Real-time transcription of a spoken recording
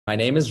My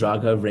name is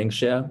Raghav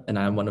Ringshia, and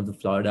I'm one of the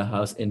Florida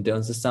House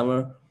interns this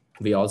summer.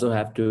 We also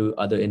have two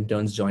other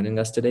interns joining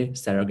us today,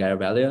 Sarah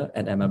Garavaglia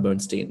and Emma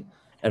Bernstein.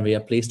 And we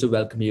are pleased to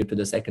welcome you to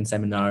the second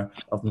seminar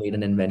of Meet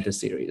an Inventor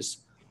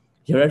series.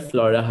 Here at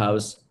Florida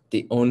House,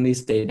 the only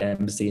state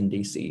embassy in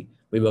DC,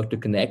 we work to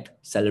connect,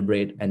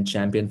 celebrate, and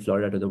champion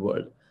Florida to the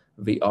world.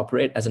 We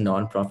operate as a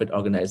nonprofit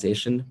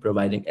organization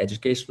providing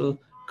educational,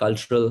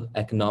 cultural,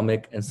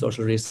 economic, and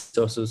social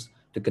resources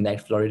to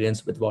connect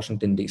Floridians with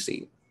Washington,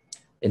 D.C.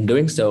 In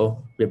doing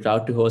so, we're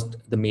proud to host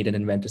the Meet an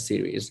Inventor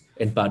series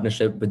in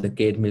partnership with the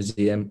Cade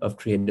Museum of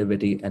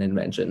Creativity and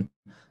Invention,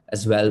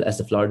 as well as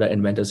the Florida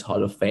Inventors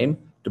Hall of Fame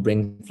to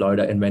bring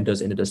Florida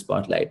inventors into the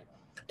spotlight.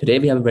 Today,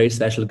 we have a very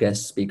special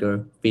guest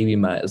speaker, Phoebe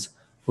Miles,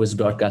 who is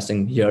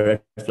broadcasting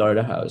here at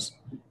Florida House.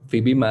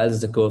 Phoebe Miles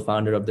is the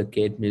co-founder of the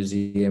Cade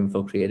Museum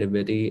for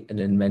Creativity and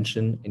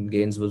Invention in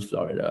Gainesville,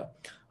 Florida.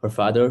 Her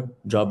father,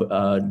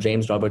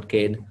 James Robert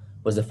Cade,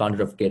 was the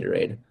founder of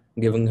Gatorade,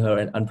 giving her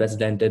an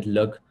unprecedented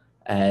look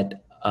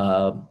at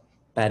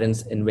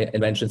parents'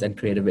 inventions and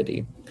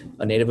creativity.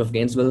 A native of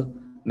Gainesville,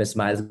 Miss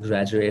Miles'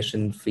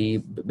 graduation Phi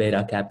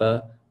Beta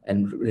Kappa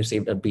and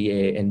received a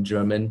BA in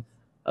German,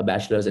 a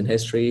bachelor's in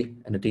history,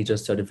 and a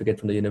teacher's certificate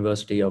from the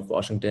University of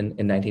Washington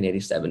in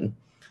 1987.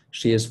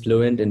 She is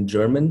fluent in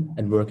German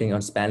and working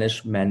on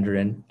Spanish,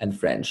 Mandarin, and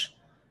French.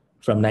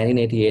 From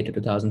 1988 to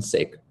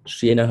 2006,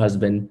 she and her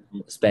husband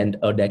spent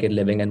a decade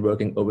living and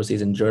working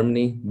overseas in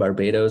Germany,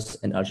 Barbados,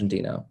 and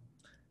Argentina.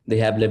 They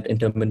have lived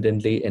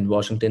intermittently in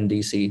Washington,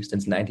 D.C.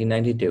 since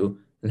 1992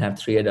 and have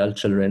 3 adult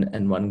children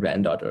and 1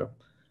 granddaughter.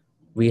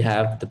 We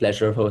have the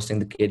pleasure of hosting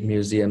the Cade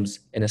Museums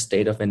in a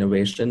state of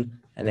innovation,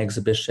 an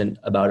exhibition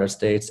about our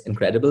state's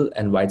incredible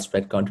and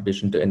widespread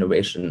contribution to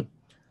innovation.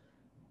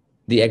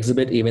 The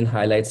exhibit even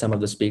highlights some of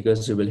the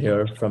speakers you will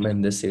hear from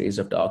in this series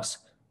of talks.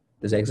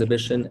 This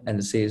exhibition and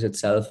the series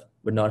itself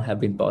would not have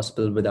been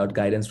possible without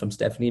guidance from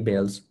Stephanie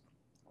Bales,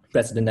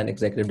 President and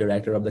Executive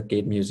Director of the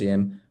Cade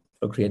Museum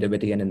for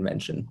Creativity and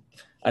Invention.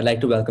 I'd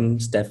like to welcome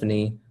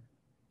Stephanie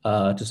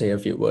to say a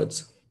few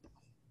words.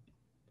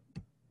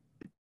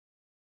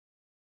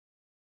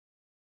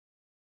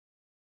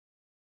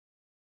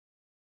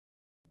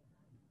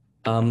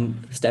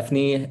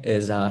 Stephanie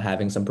is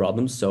having some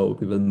problems, so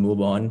we will move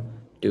on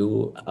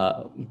to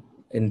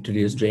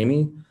introduce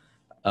Jamie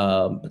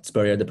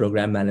Spurrier, the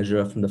program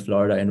manager from the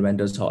Florida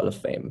Inventors Hall of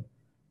Fame.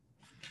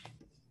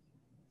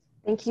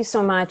 Thank you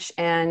so much,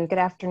 and good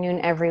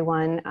afternoon,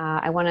 everyone.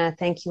 I want to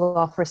thank you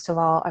all. First of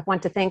all, I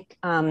want to thank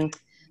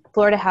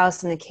Florida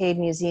House and the Cade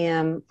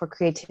Museum for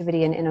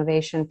Creativity and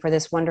Innovation for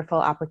this wonderful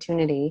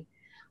opportunity.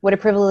 What a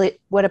privilege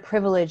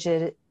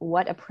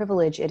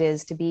it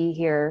is to be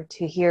here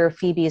to hear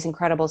Phoebe's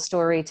incredible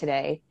story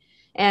today.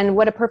 And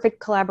what a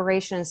perfect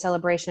collaboration and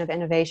celebration of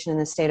innovation in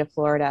the state of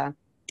Florida.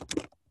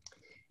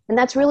 And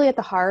that's really at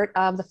the heart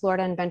of the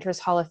Florida Inventors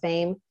Hall of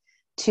Fame,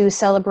 to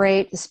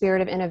celebrate the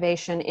spirit of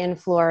innovation in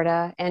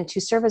Florida and to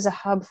serve as a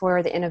hub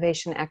for the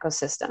innovation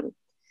ecosystem.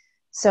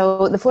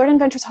 So the Florida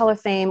Inventors Hall of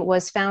Fame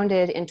was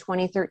founded in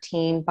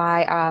 2013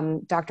 by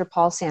Dr.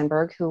 Paul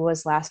Sandberg, who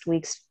was last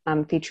week's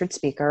featured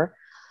speaker,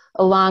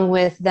 along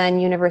with then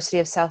University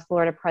of South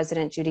Florida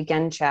President Judy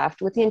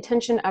Genshaft, with the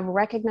intention of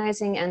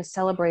recognizing and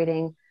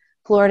celebrating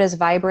Florida's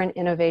vibrant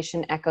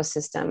innovation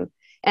ecosystem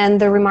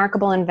and the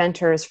remarkable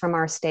inventors from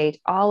our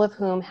state, all of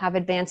whom have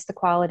advanced the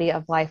quality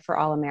of life for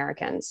all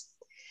Americans.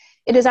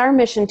 It is our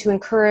mission to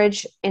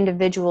encourage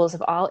individuals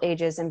of all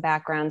ages and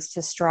backgrounds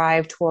to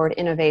strive toward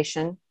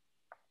innovation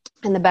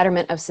and the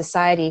betterment of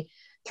society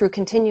through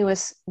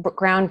continuous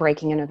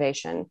groundbreaking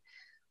innovation.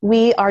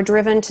 We are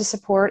driven to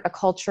support a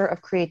culture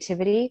of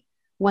creativity,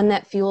 one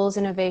that fuels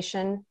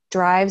innovation,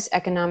 drives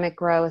economic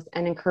growth,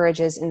 and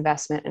encourages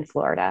investment in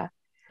Florida.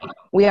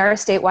 We are a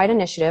statewide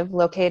initiative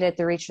located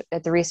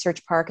at the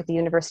Research Park at the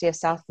University of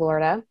South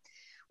Florida,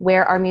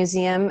 where our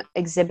museum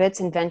exhibits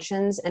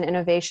inventions and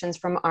innovations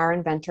from our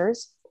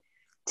inventors.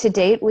 To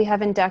date, we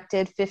have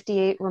inducted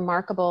 58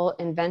 remarkable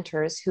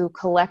inventors who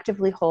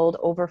collectively hold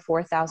over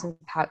 4,000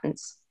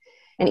 patents.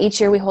 And each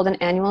year we hold an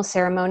annual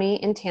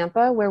ceremony in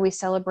Tampa where we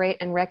celebrate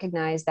and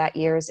recognize that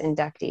year's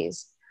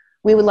inductees.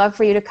 We would love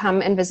for you to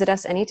come and visit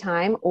us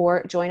anytime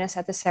or join us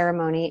at the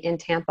ceremony in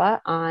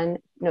Tampa on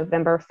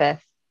November 5th.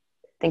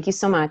 Thank you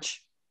so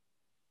much.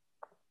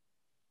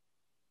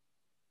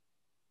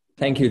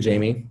 Thank you,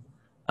 Jamie.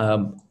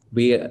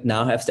 We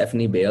now have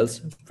Stephanie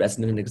Bales,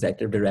 President and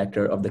Executive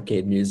Director of the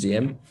Cade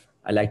Museum.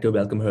 I'd like to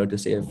welcome her to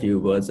say a few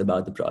words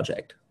about the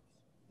project.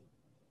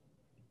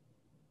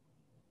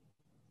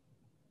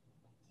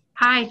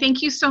 Hi,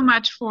 thank you so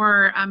much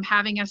for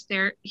having us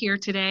here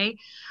today.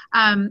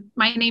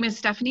 My name is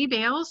Stephanie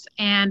Bales,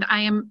 and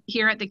I am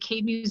here at the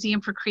Cade Museum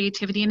for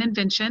Creativity and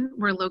Invention.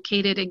 We're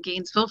located in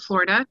Gainesville,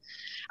 Florida.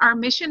 Our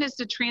mission is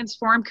to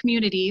transform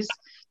communities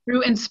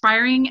through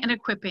inspiring and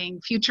equipping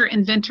future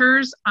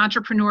inventors,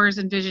 entrepreneurs,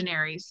 and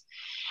visionaries.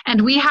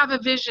 And we have a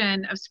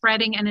vision of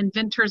spreading an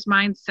inventor's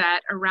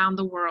mindset around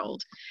the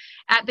world.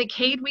 At the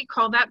Cade, we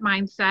call that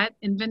mindset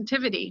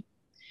inventivity.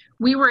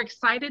 We were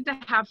excited to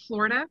have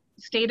Florida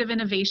State of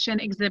Innovation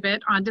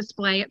exhibit on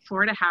display at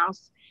Florida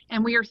House,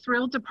 and we are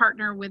thrilled to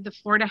partner with the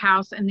Florida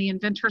House and the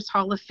Inventors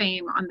Hall of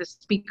Fame on the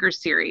speaker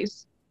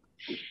series.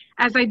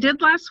 As I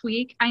did last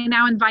week, I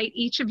now invite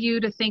each of you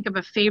to think of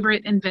a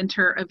favorite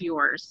inventor of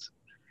yours.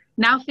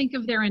 Now think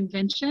of their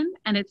invention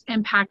and its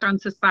impact on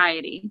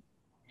society.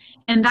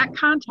 In that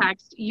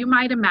context, you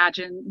might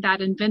imagine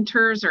that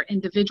inventors are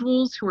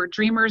individuals who are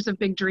dreamers of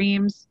big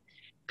dreams,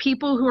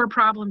 people who are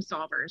problem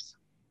solvers.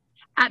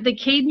 At the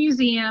Cade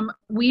Museum,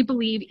 we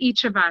believe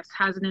each of us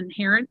has an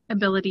inherent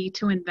ability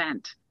to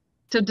invent,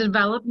 to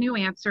develop new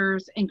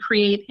answers and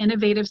create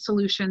innovative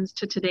solutions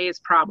to today's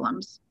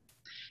problems.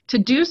 To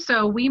do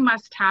so, we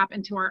must tap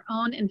into our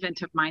own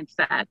inventive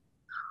mindset.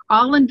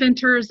 All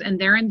inventors and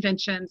their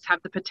inventions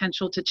have the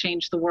potential to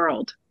change the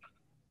world.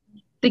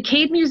 The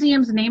Cade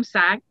Museum's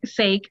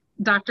namesake,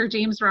 Dr.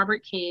 James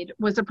Robert Cade,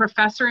 was a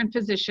professor and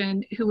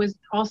physician who was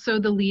also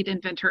the lead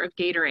inventor of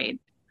Gatorade.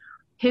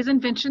 His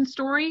invention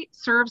story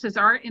serves as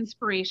our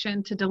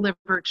inspiration to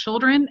deliver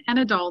children and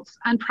adults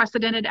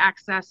unprecedented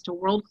access to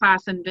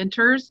world-class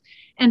inventors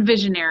and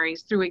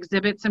visionaries through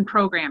exhibits and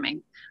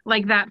programming,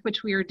 like that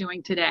which we are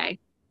doing today.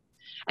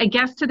 A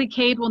guest to the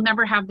Cade will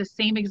never have the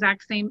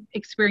exact same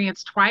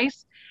experience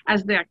twice,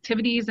 as the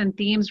activities and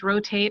themes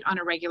rotate on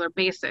a regular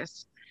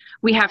basis.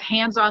 We have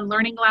hands-on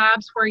learning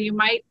labs where you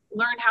might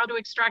learn how to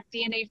extract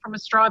DNA from a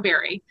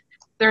strawberry.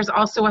 There's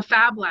also a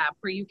fab lab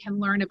where you can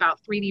learn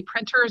about 3D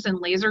printers and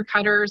laser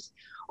cutters,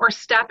 or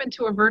step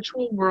into a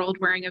virtual world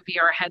wearing a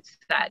VR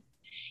headset.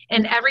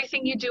 In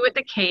everything you do at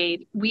the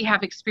Cade, we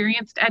have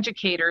experienced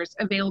educators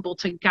available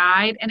to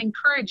guide and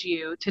encourage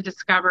you to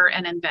discover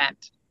and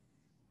invent.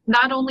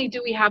 Not only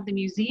do we have the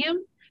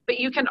museum, but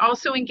you can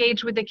also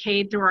engage with the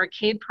Cade through our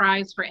Cade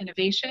Prize for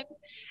Innovation,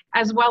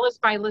 as well as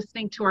by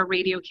listening to our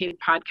Radio Cade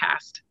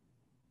podcast.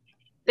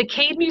 The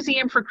Cade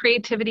Museum for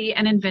Creativity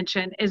and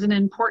Invention is an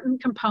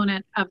important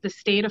component of the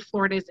state of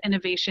Florida's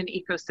innovation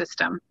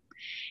ecosystem.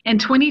 In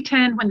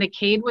 2010, when the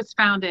Cade was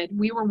founded,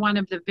 we were one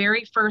of the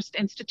very first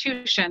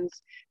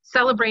institutions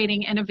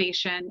celebrating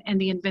innovation and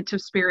the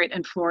inventive spirit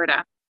in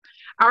Florida.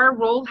 Our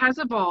role has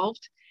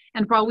evolved,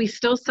 and while we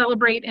still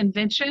celebrate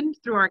invention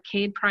through our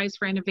Cade Prize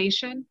for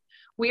Innovation,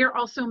 we are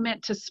also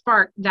meant to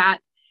spark that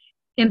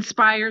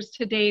inspires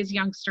today's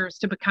youngsters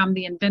to become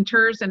the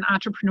inventors and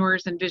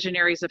entrepreneurs and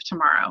visionaries of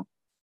tomorrow.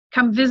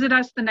 Come visit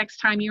us the next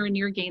time you're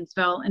near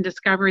Gainesville and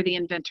discover the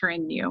inventor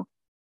in you.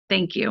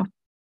 Thank you.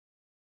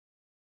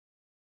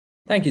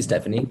 Thank you,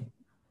 Stephanie.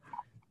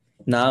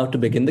 Now, to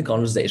begin the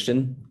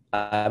conversation,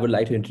 I would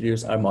like to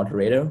introduce our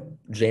moderator,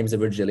 James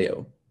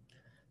Virgilio.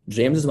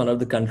 James is one of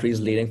the country's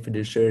leading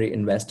fiduciary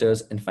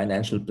investors and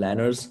financial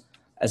planners,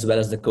 as well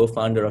as the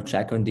co-founder of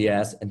Chacon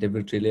Diaz and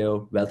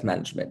Virgilio Wealth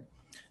Management.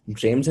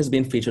 James has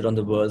been featured on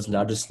the world's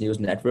largest news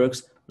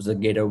networks, was a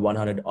Gator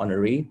 100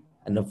 honoree,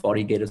 and a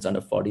 40 Gators Under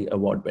 40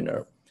 award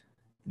winner.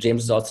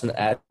 James is also an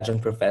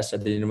adjunct professor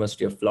at the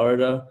University of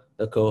Florida,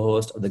 the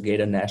co-host of the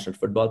Gator National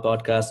Football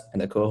Podcast,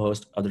 and the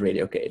co-host of the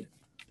Radio Cade.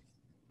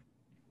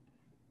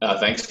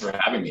 Thanks for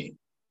having me.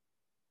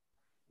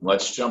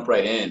 Let's jump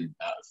right in.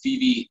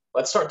 Phoebe,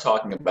 let's start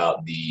talking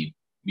about the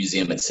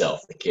museum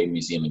itself, the Cade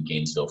Museum in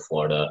Gainesville,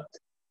 Florida.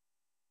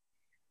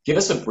 Give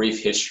us a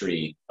brief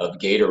history of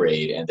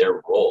Gatorade and their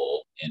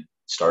role in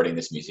starting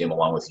this museum,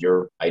 along with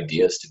your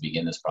ideas to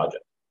begin this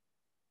project.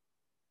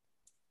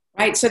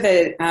 Right, so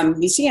the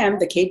museum,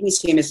 the Cade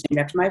Museum, is named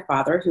after my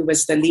father, who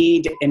was the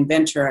lead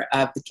inventor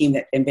of the team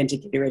that invented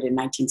Gatorade in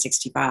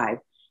 1965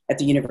 at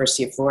the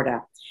University of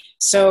Florida.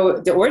 So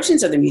the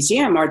origins of the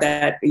museum are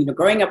that,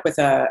 growing up with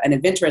an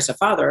inventor as a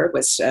father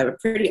was a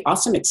pretty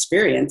awesome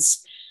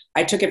experience.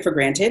 I took it for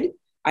granted.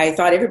 I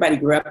thought everybody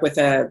grew up with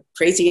a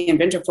crazy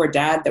inventor for a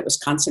dad that was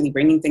constantly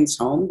bringing things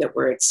home that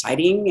were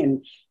exciting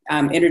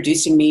and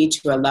introducing me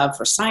to a love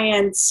for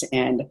science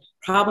and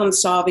problem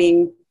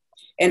solving.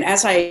 And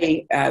as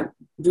I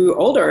grew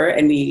older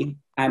and we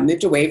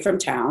moved away from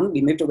town,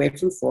 we moved away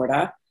from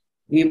Florida,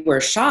 we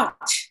were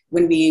shocked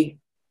when we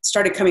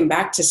started coming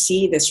back to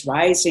see this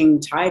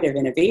rising tide of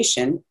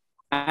innovation.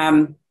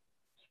 And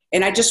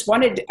I just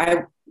wanted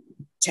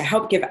to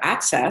help give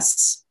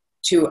access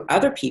to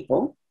other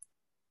people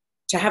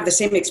to have the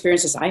same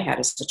experience as I had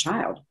as a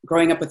child,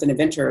 growing up with an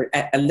inventor,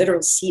 a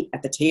literal seat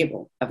at the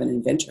table of an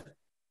inventor.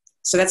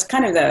 So that's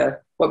kind of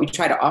what we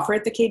try to offer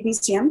at the Cade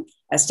Museum.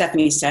 As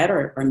Stephanie said,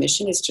 our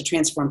mission is to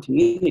transform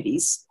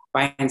communities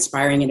by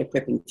inspiring and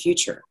equipping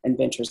future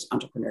inventors,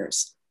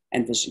 entrepreneurs,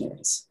 and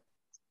visionaries.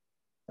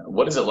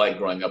 What is it like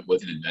growing up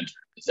with an inventor?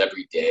 Is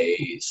every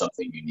day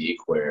something unique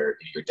where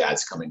your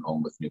dad's coming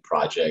home with new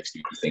projects,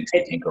 new things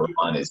to tinker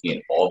on? Is he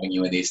involving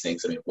you in these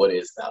things? I mean, what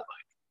is that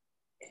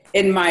like?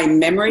 In my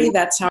memory,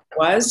 that's how it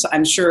was.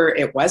 I'm sure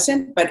it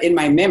wasn't, but in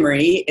my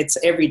memory, it's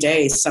every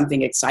day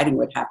something exciting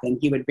would happen.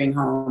 He would bring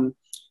home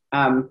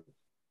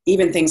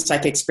even things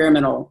like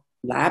experimental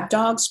lab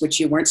dogs, which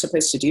you weren't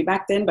supposed to do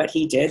back then, but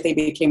he did. They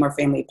became our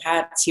family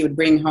pets. He would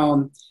bring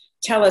home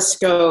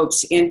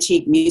telescopes,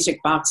 antique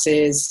music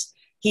boxes.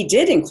 He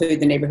did include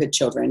the neighborhood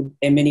children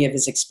in many of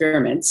his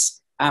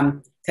experiments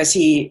because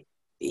he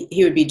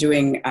he would be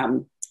doing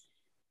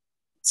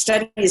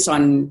studies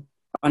on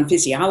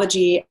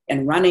physiology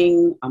and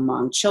running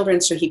among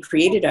children. So he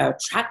created a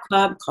track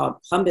club called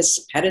Plumbus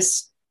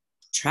Pettus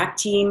Track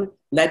Team,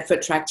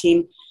 Leadfoot Track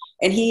Team.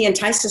 And he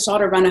enticed us all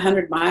to run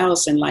 100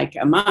 miles in like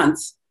a month,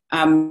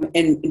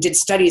 and did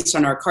studies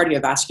on our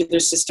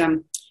cardiovascular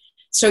system.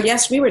 So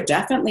yes, we were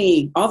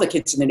definitely, all the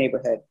kids in the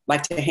neighborhood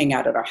liked to hang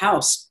out at our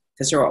house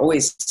because there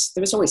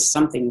was always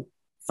something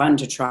fun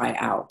to try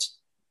out.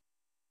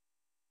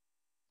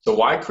 So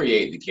why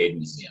create the Cade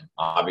Museum?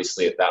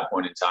 Obviously, at that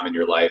point in time in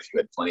your life, you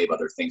had plenty of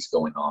other things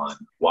going on.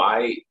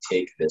 Why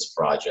take this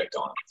project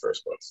on in the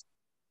first place?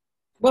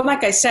 Well,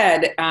 like I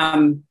said,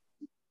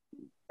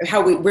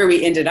 where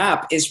we ended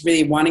up is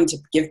really wanting to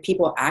give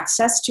people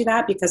access to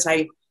that, because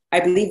I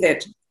believe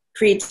that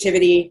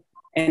creativity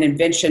and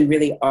invention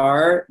really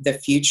are the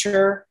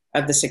future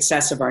of the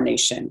success of our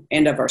nation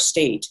and of our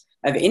state,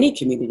 of any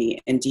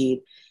community,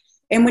 indeed.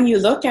 And when you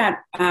look at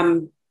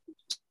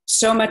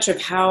so much of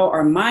how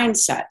our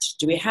mindset,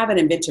 do we have an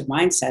inventive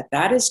mindset,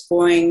 that is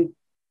going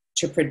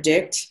to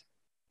predict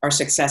our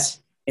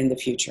success in the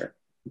future.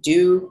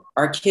 Do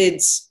our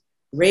kids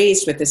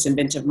raised with this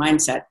inventive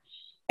mindset?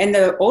 And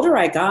the older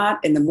I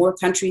got and the more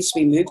countries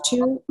we moved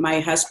to, my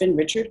husband,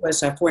 Richard,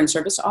 was a foreign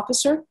service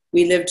officer.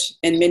 We lived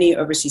in many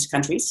overseas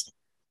countries.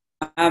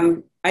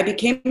 I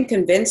became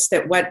convinced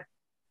that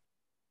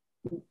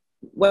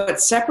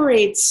what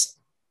separates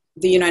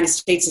the United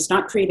States is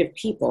not creative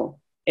people.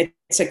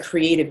 It's a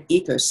creative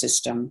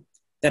ecosystem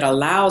that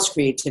allows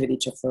creativity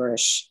to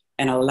flourish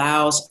and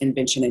allows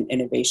invention and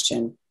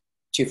innovation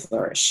to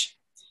flourish.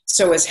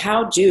 So as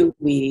how do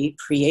we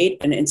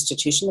create an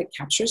institution that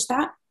captures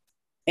that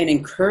and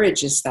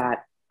encourages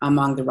that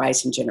among the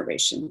rising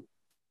generation?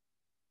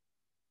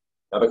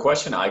 Now, the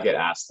question I get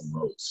asked the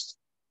most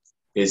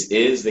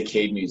is the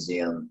Cade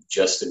Museum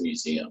just a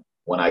museum?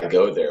 When I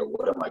go there,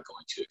 what am I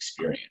going to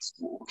experience?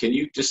 Can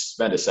you just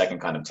spend a second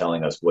kind of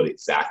telling us what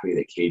exactly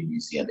the Cade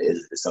Museum is?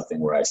 Is it something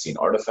where I see an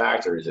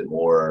artifact, or is it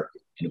more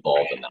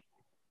involved in that?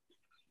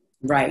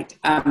 Right.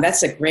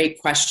 That's a great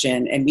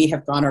question. And we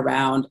have gone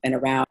around and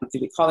around. Do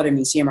we call it a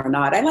museum or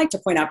not? I like to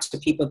point out to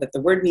people that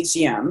the word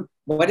museum,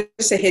 what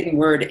is the hidden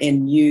word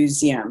in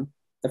museum?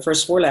 The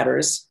first four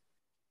letters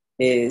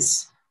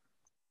is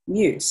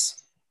muse.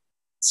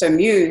 So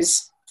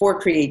muse for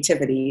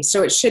creativity.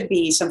 So it should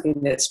be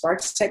something that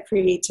sparks that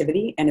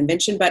creativity and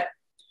invention. But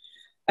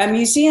a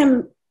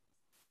museum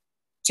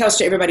tells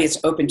to everybody it's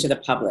open to the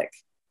public.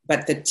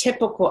 But the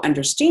typical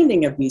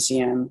understanding of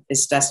museum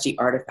is dusty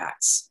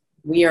artifacts.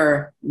 We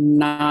are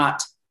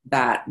not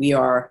that. We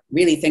are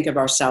really think of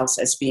ourselves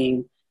as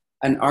being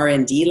an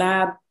R&D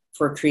lab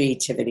for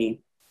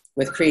creativity,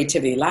 with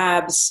creativity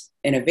labs,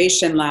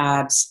 innovation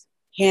labs,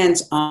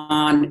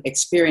 hands-on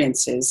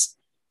experiences.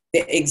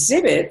 The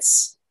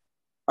exhibits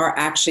are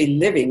actually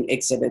living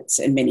exhibits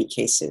in many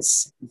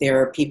cases.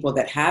 There are people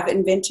that have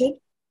invented,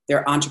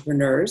 they're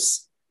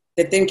entrepreneurs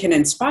that then can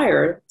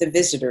inspire the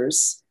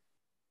visitors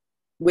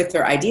with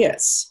their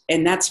ideas.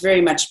 And that's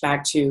very much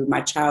back to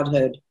my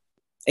childhood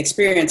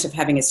experience of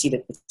having a seat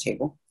at the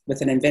table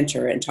with an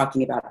inventor and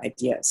talking about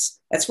ideas.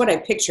 That's what I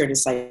pictured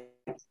is like,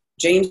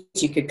 James,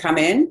 you could come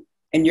in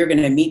and you're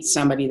going to meet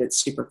somebody that's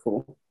super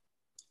cool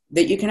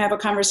that you can have a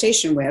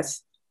conversation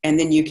with, and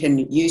then you can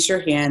use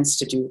your hands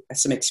to do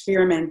some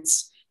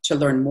experiments to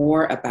learn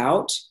more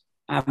about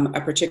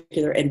a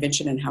particular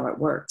invention and how it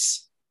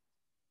works.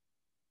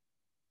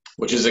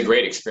 Which is a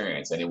great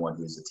experience. Anyone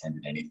who's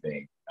attended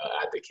anything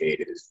at the Cade,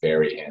 it is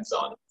very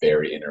hands-on,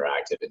 very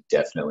interactive, and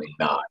definitely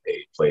not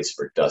a place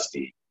for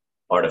dusty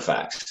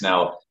artifacts.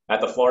 Now,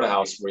 at the Florida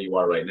House where you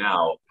are right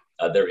now,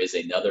 there is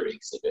another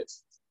exhibit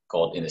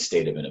called In a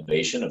State of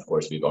Innovation. Of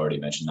course, we've already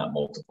mentioned that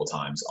multiple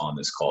times on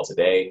this call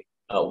today.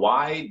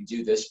 Why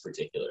do this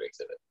particular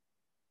exhibit?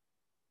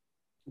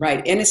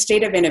 Right. In a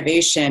State of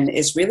Innovation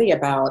is really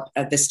about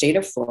the state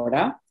of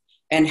Florida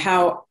and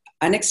how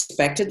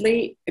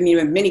unexpectedly, I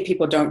mean, many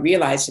people don't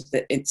realize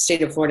that the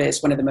state of Florida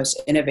is one of the most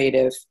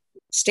innovative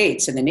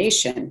states in the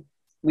nation.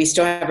 We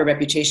still have a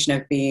reputation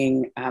of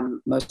being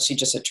mostly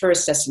just a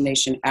tourist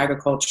destination,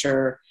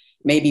 agriculture.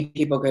 Maybe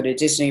people go to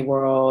Disney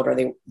World or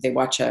they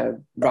watch a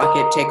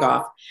rocket take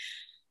off.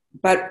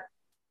 But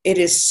it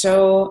is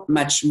so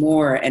much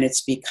more, and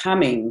it's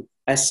becoming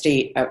a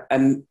state,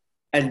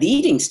 a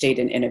leading state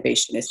in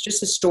innovation. It's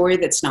just a story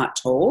that's not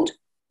told.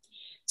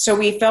 So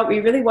we felt we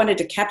really wanted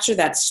to capture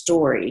that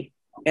story,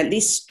 at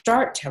least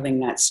start telling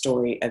that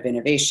story of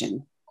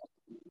innovation.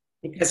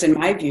 Because in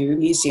my view,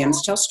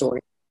 museums tell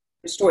stories,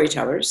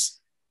 storytellers,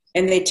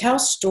 and they tell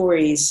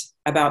stories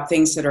about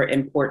things that are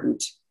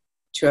important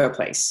to a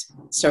place.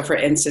 So for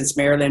instance,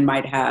 Maryland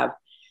might have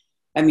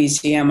a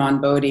museum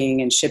on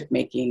boating and ship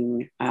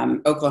making.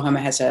 Oklahoma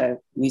has a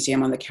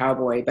museum on the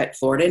cowboy, but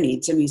Florida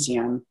needs a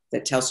museum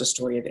that tells the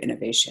story of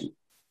innovation.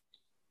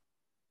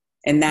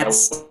 And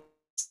that's...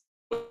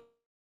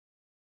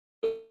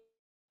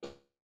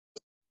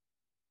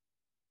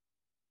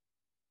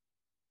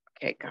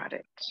 Okay, got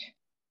it.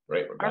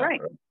 Great, we're back. All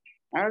right.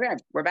 Okay,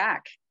 we're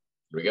back.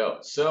 Here we go.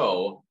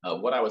 So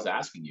what I was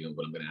asking you and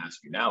what I'm going to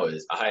ask you now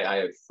is I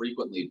have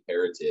frequently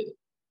parroted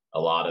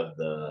a lot of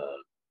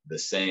the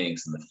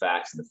sayings and the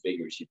facts and the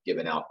figures you've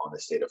given out on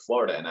the state of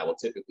Florida. And I will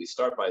typically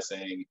start by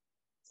saying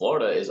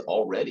Florida is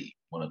already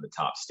one of the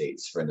top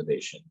states for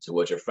innovation, to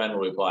which a friend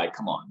will reply,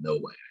 come on, no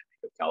way.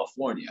 I think of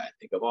California. I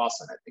think of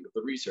Austin. I think of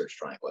the Research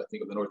Triangle. I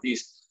think of the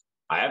Northeast.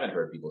 I haven't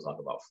heard people talk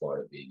about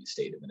Florida being a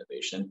state of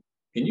innovation.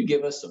 Can you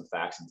give us some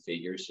facts and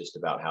figures just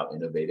about how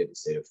innovative the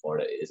state of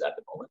Florida is at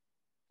the moment?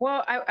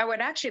 Well, I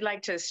would actually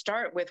like to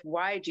start with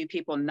why do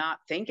people not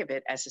think of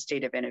it as a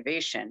state of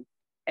innovation?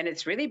 And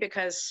it's really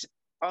because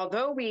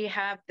although we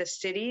have the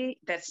city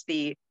that's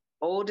the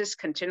oldest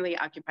continually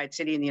occupied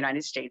city in the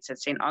United States, at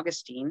St.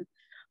 Augustine,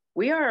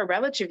 we are a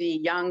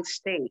relatively young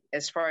state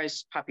as far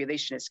as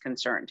population is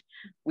concerned.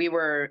 We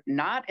were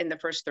not in the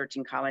first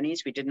 13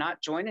 colonies. We did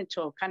not join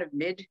until kind of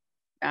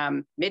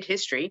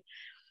mid-history.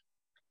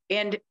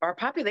 And our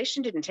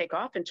population didn't take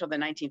off until the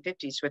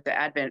 1950s with the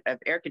advent of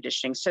air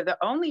conditioning. So the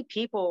only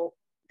people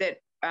that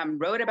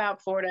wrote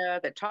about Florida,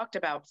 that talked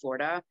about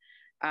Florida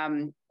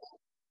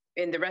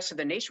in the rest of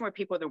the nation were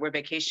people that were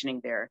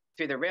vacationing there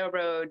through the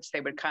railroads. They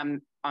would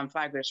come on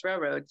flagless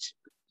railroads.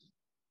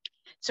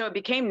 So it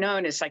became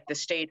known as like the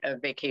state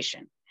of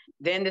vacation,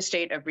 then the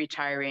state of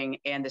retiring,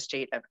 and the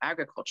state of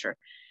agriculture.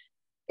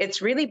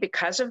 It's really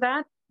because of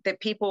that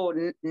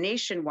people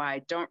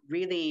nationwide don't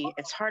really,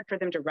 it's hard for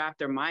them to wrap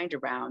their mind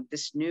around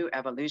this new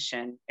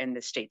evolution in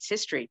the state's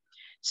history.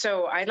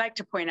 So I'd like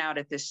to point out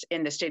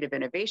in the state of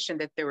innovation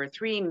that there were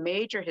three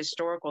major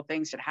historical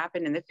things that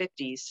happened in the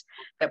 50s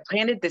that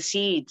planted the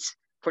seeds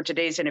for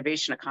today's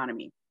innovation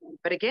economy.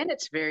 But again,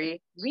 it's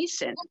very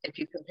recent. If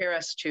you compare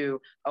us to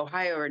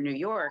Ohio or New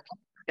York,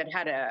 that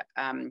had a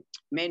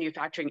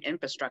manufacturing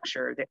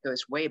infrastructure that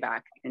goes way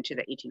back into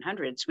the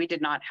 1800s, we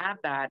did not have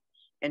that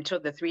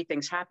until the three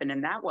things happened.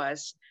 And that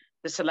was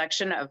the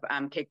selection of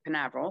Cape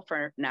Canaveral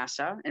for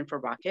NASA and for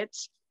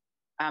rockets,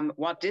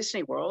 Walt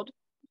Disney World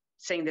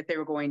saying that they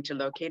were going to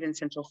locate in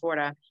Central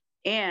Florida,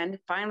 and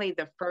finally,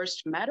 the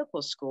first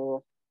medical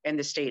school in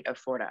the state of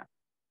Florida.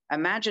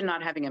 Imagine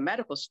not having a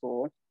medical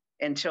school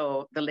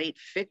until the late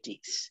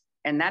 50s.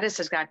 And that is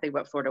exactly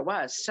what Florida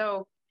was.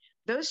 So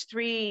those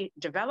three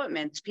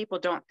developments, people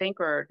don't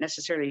think are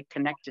necessarily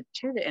connected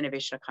to the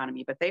innovation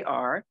economy, but they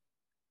are.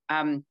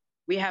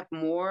 We have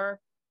more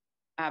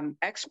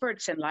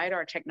experts in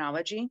LiDAR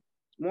technology,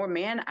 more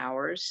man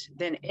hours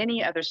than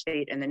any other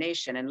state in the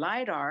nation. And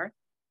LiDAR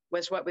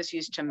was what was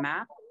used to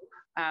map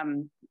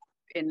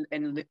in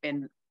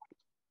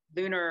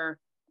lunar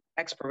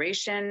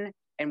exploration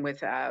and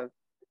with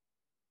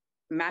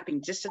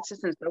mapping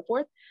distances and so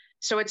forth.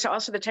 So it's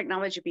also the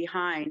technology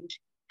behind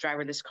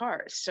driverless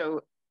cars.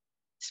 So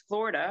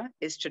Florida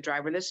is to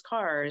driverless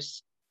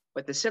cars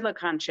what the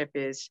silicon chip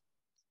is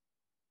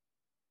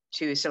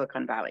to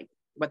Silicon Valley,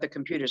 what the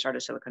computers are to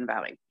Silicon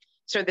Valley.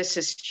 So this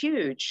is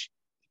huge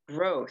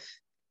growth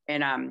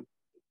in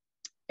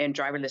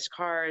driverless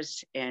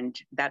cars and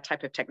that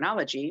type of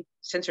technology,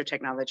 sensor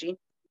technology.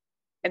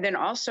 And then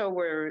also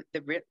we're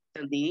the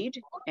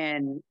lead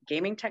in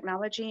gaming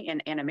technology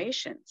and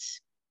animations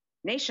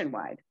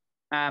nationwide,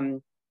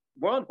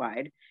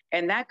 worldwide.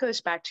 And that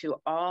goes back to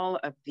all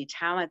of the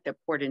talent that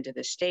poured into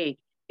the state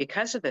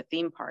because of the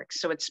theme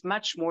parks. So it's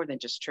much more than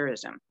just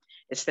tourism.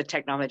 It's the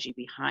technology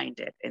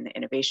behind it and the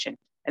innovation.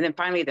 And then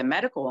finally, the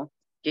medical.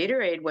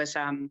 Gatorade was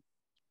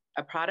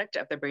a product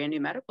of the brand new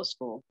medical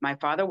school. My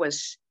father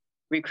was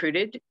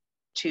recruited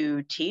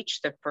to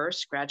teach the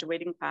first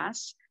graduating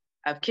class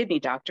of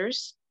kidney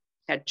doctors,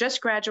 had just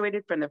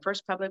graduated from the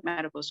first public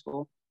medical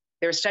school.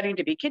 They were studying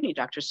to be kidney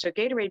doctors. So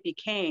Gatorade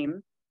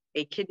became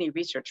a kidney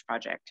research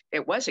project.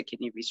 It was a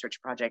kidney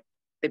research project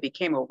that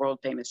became a world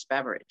famous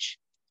beverage.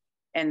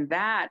 And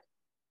that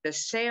the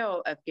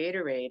sale of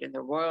Gatorade and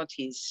the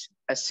royalties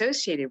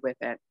associated with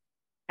it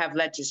have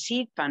led to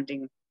seed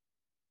funding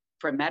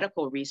for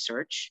medical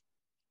research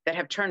that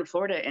have turned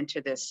Florida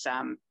into this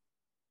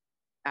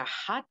a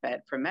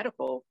hotbed for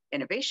medical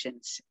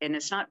innovations. And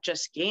it's not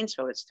just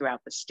Gainesville, it's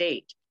throughout the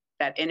state,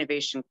 that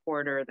innovation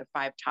corridor, the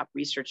 5 top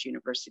research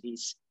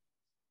universities,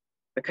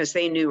 because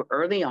they knew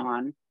early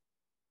on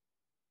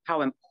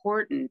how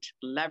important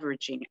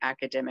leveraging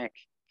academic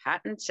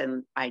patents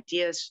and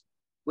ideas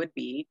would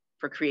be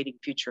for creating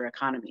future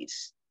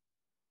economies.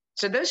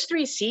 So those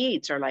 3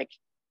 seeds are like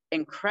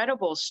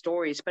incredible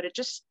stories, but it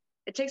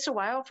takes a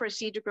while for a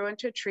seed to grow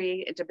into a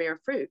tree and to bear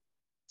fruit.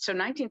 So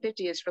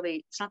 1950 is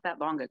really, it's not that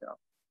long ago.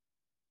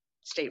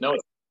 Statewide.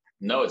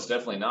 No, it's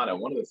definitely not. And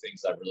one of the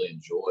things I've really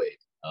enjoyed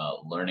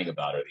learning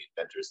about are the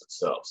inventors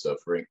themselves. So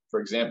for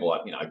example, I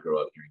grew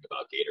up hearing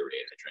about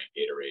Gatorade. I drank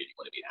Gatorade. You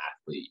want to be an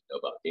athlete, you know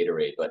about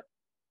Gatorade, but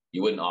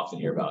you wouldn't often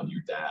hear about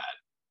your dad,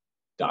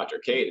 Dr.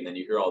 Cade. And then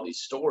you hear all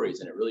these stories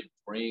and it really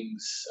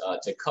brings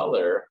to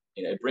color,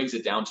 it brings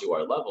it down to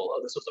our level.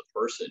 Oh, this was a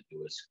person who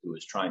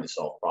was trying to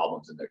solve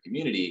problems in their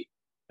community.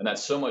 And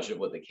that's so much of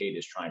what the Cade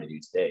is trying to do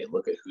today.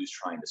 Look at who's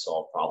trying to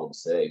solve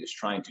problems today, who's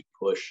trying to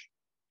push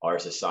our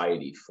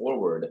society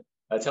forward.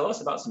 Tell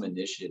us about some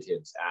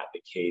initiatives at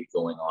the Cade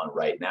going on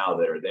right now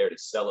that are there to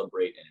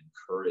celebrate and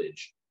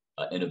encourage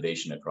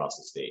innovation across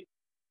the state?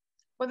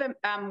 Well,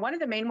 one of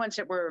the main ones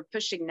that we're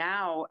pushing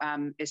now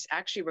is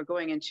actually we're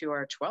going into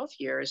our 12th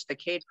year is the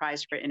Cade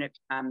Prize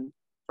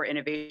for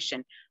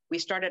Innovation. We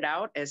started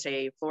out as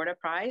a Florida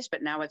prize,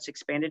 but now it's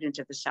expanded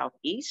into the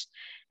Southeast.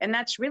 And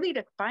that's really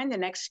to find the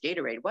next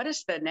Gatorade. What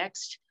is the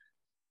next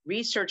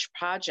research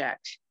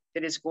project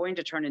that is going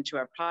to turn into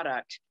a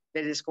product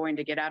that is going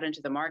to get out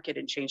into the market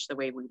and change the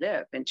way we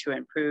live and to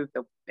improve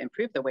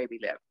the way we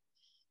live?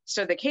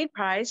 So the Cade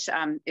Prize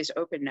is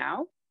open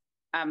now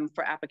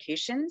for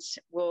applications.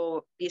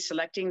 We'll be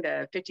selecting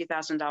the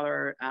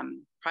 $50,000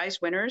 prize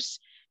winners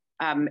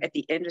at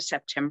the end of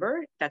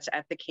September. That's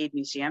at the Cade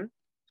Museum.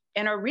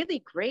 And our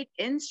really great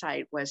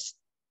insight was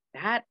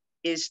that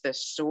is the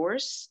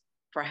source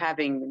for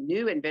having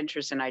new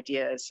inventors and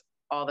ideas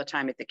all the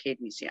time at the Cade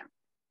Museum.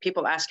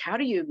 People ask, how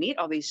do you meet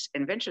all these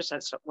inventors? I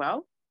said,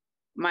 well,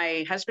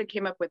 my husband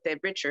came up with it,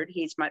 Richard.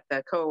 He's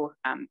the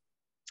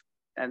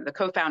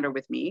co-founder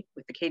with me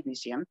with the Cade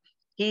Museum.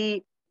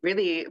 He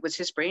really was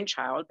his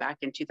brainchild back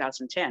in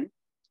 2010.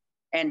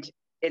 And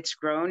it's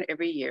grown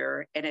every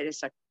year. And it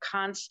is a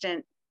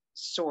constant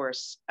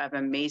source of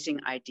amazing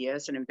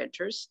ideas and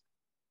inventors.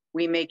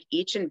 We make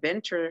each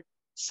inventor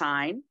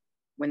sign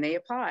when they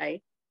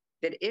apply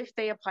that if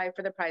they apply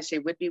for the prize, they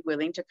would be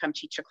willing to come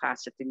teach a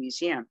class at the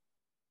museum.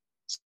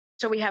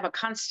 So we have a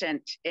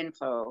constant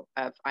inflow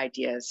of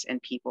ideas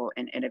and people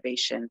and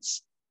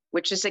innovations,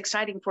 which is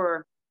exciting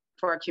for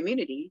our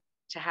community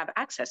to have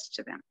access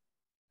to them.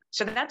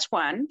 So that's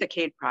one, the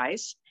Cade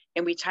Prize,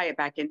 and we tie it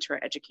back into our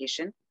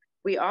education.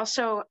 We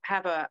also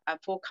have a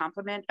full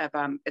complement of,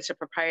 it's a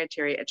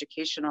proprietary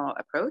educational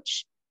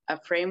approach, a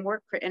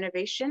framework for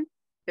innovation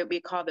that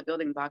we call the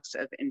building blocks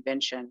of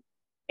invention.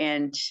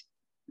 And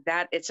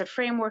that it's a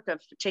framework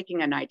of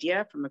taking an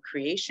idea from a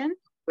creation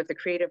with a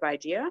creative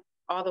idea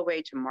all the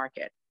way to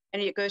market.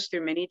 And it goes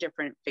through many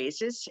different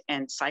phases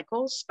and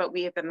cycles, but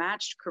we have a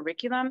matched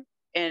curriculum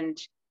and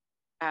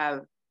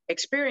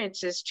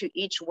experiences to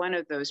each one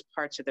of those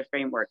parts of the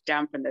framework,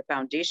 down from the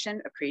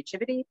foundation of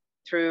creativity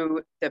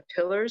through the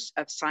pillars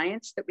of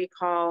science that we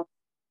call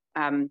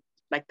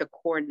like the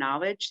core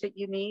knowledge that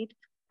you need.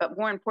 But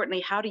more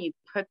importantly, how do you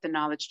put the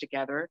knowledge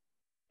together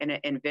in an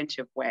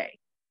inventive way?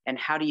 And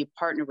how do you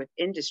partner with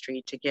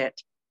industry to get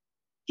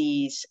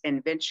these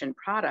invention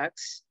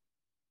products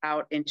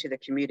out into the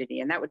community?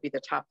 And that would be the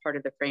top part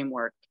of the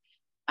framework.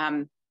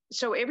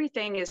 So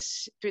everything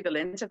is through the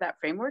lens of that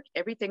framework.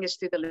 Everything is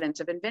through the lens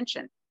of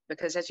invention,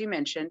 because as you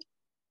mentioned,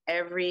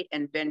 every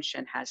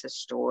invention has a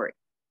story,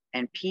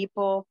 and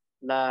people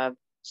love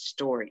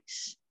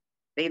stories.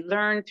 They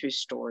learn through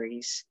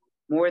stories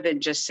more than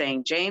just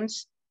saying,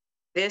 James,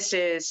 this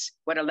is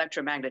what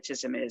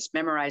electromagnetism is,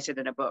 memorize it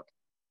in a book.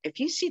 If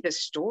you see the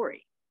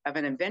story of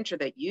an inventor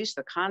that used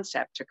the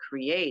concept to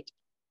create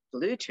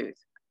Bluetooth,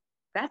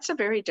 that's a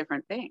very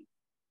different thing.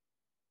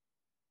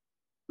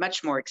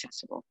 Much more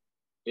accessible.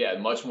 Yeah,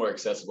 much more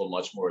accessible,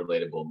 much more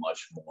relatable,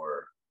 much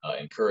more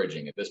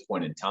encouraging. At this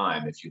point in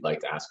time, if you'd like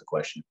to ask a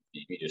question,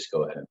 you can just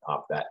go ahead and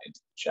pop that into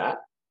the chat,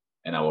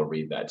 and I will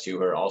read that to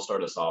her. I'll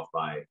start us off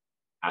by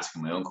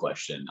asking my own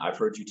question. I've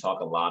heard you talk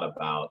a lot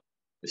about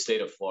the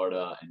state of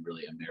Florida and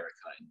really America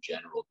in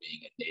general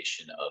being a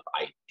nation of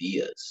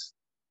ideas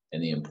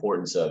and the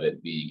importance of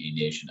it being a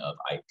nation of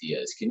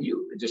ideas. Can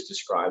you just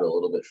describe a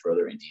little bit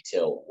further in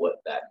detail what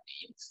that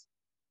means?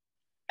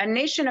 A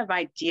nation of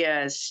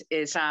ideas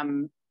is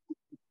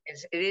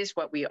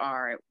what we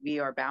are. We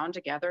are bound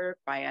together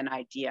by an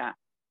idea.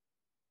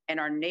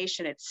 And our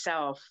nation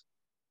itself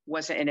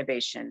was an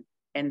innovation.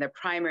 And the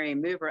primary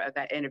mover of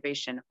that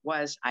innovation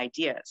was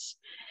ideas.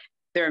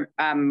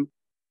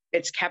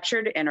 It's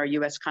captured in our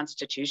US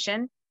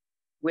Constitution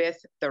with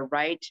the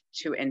right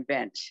to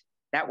invent.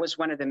 That was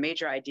one of the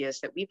major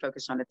ideas that we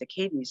focus on at the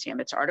Cade Museum.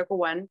 It's Article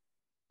 1,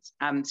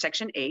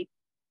 Section 8,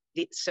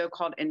 the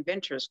so-called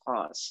Inventors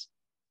Clause,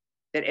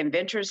 that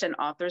inventors and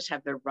authors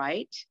have the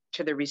right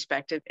to their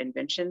respective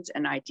inventions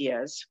and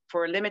ideas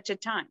for a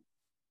limited time.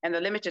 And the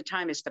limited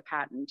time is the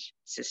patent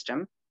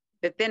system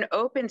that then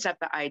opens up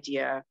the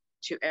idea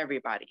to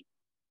everybody,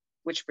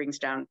 which brings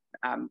down,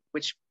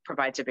 which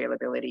provides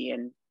availability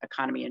and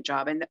economy and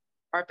job. And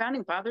our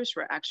founding fathers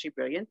were actually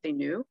brilliant. They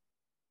knew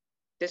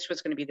this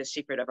was going to be the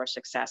secret of our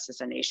success as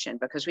a nation,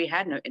 because we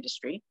had no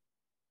industry.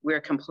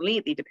 We're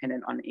completely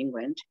dependent on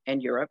England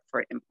and Europe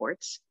for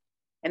imports.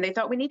 And they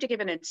thought we need to give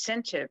an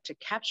incentive to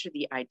capture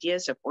the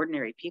ideas of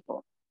ordinary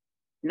people,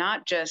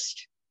 not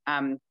just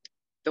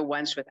the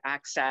ones with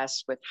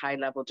access, with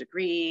high-level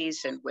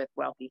degrees and with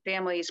wealthy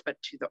families,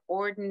 but to the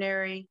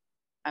ordinary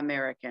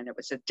American. It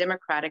was a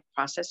democratic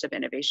process of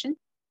innovation.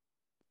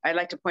 I'd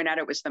like to point out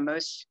it was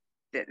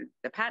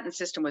the patent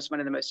system was one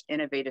of the most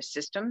innovative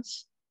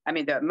systems. I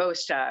mean, the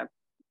most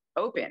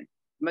open,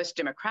 most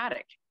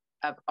democratic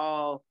of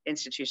all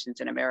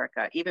institutions in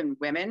America. Even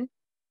women,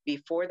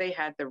 before they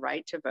had the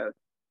right to vote,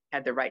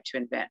 had the right to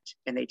invent,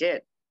 and they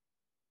did.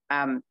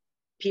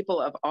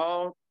 People of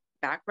all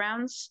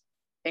backgrounds,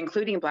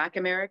 including Black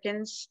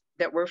Americans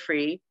that were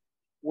free,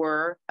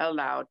 were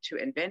allowed to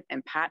invent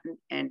and patent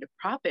and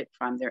profit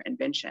from their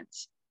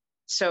inventions.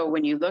 So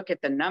when you look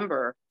at the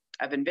number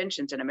of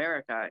inventions in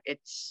America,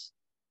 it's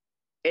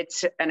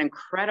an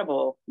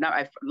incredible, now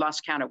I've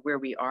lost count of where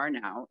we are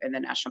now in the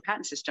national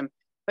patent system,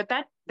 but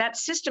that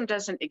system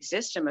doesn't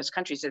exist in most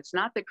countries. It's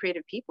not that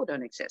creative people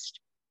don't exist.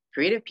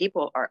 Creative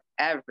people are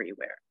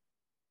everywhere.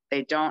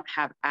 They don't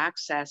have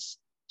access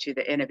to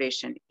the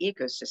innovation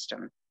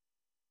ecosystem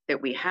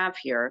that we have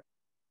here.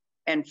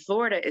 And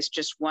Florida is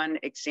just one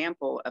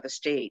example of a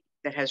state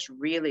that has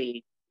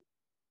really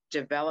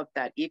developed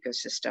that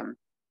ecosystem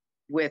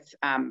with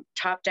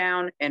top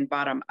down and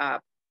bottom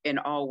up in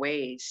all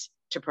ways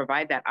to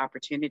provide that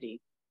opportunity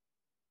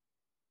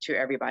to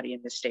everybody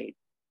in the state.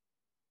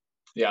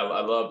 Yeah,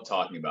 I love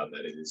talking about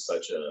that. It is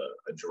such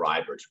a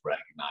driver to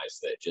recognize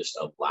that just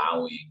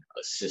allowing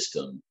a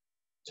system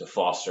to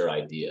foster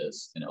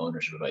ideas and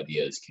ownership of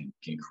ideas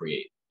can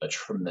create a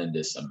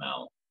tremendous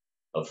amount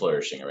of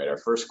flourishing. All right, our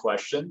first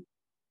question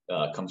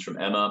comes from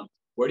Emma.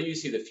 Where do you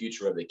see the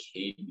future of the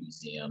Cade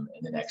Museum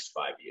in the next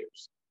 5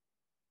 years?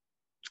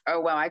 Oh,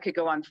 well, I could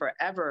go on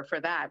forever for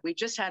that. We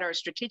just had our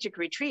strategic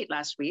retreat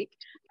last week.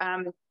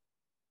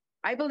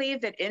 I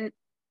believe that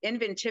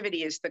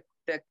inventivity is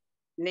the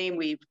name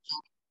we've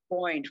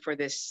coined for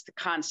this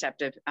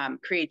concept of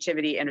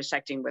creativity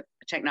intersecting with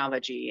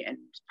technology and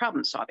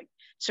problem solving.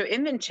 So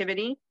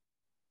inventivity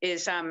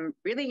is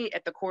really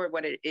at the core of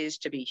what it is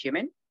to be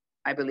human,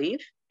 I believe.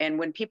 And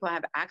when people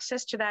have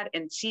access to that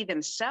and see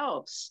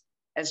themselves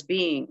as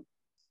being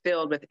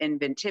filled with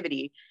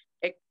inventivity,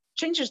 it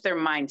changes their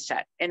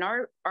mindset. And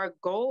our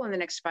goal in the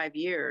next 5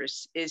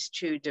 years is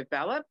to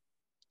develop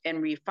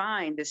and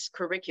refine this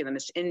curriculum,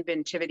 this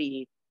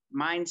inventivity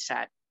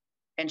mindset,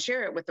 and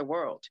share it with the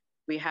world.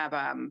 We have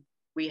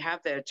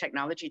the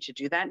technology to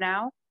do that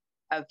now,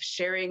 of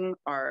sharing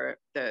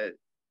the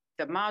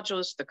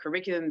modules, the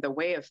curriculum, the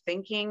way of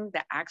thinking,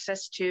 the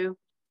access to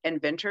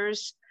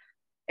inventors,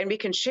 and we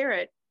can share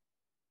it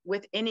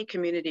with any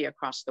community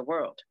across the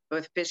world,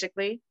 both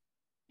physically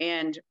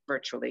and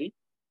virtually.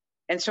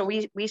 And so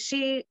we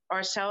see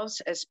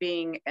ourselves as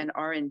being an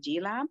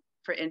R&D lab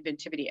for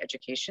inventivity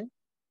education.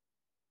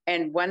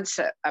 And once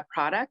a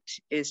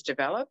product is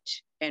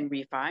developed and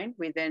refined,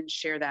 we then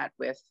share that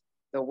with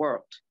the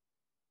world.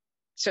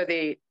 So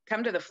they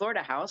come to the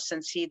Florida House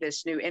and see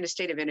this new in a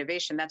state of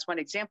innovation. That's one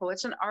example.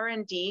 It's an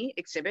R&D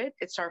exhibit.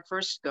 It's our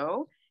first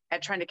go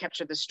at trying to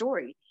capture the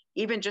story.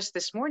 Even just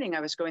this morning,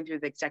 I was going through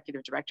the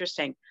executive director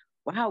saying,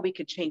 wow, we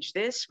could change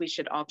this. We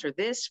should alter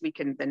this.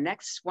 The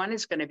next one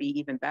is going to be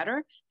even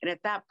better. And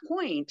at that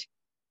point,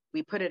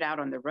 we put it out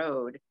on the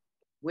road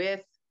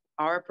with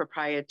our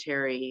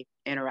proprietary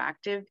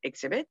interactive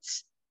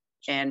exhibits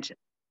and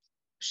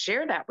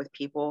share that with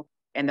people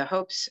in the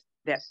hopes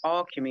that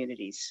all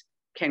communities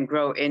can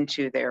grow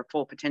into their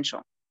full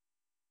potential.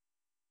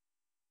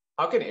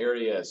 How can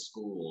area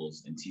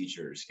schools and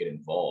teachers get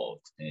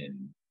involved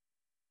in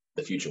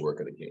the future work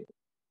of the Cade?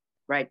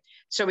 Right.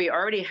 So we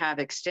already have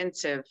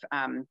extensive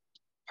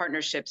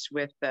partnerships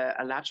with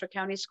the Alachua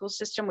County school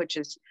system, which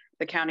is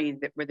the county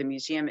where the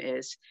museum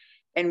is.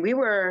 And we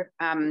worked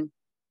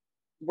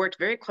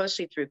very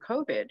closely through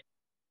COVID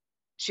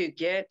to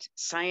get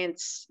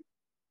science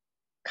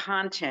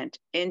content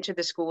into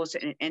the schools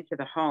and into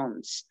the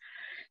homes.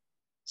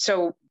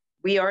 So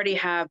we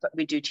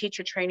do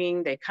teacher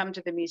training. They come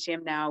to the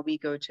museum now. We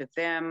go to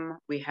them.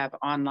 We have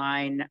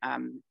online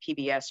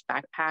PBS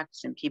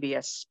backpacks and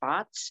PBS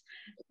spots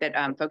that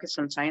focus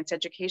on science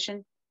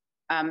education.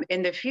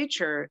 In the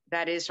future,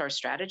 that is our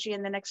strategy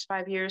in the next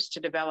 5 years, to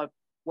develop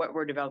what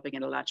we're developing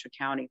in Alachua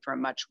County for a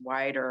much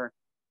wider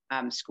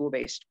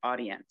school-based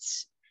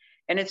audience.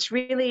 And it's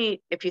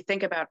really, if you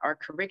think about our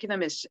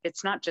curriculum,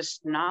 it's not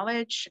just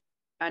knowledge.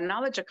 A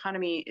knowledge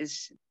economy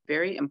is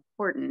very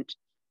important,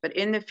 but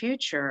in the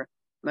future,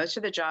 most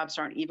of the jobs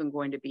aren't even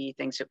going to be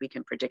things that we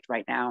can predict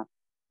right now.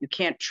 You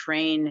can't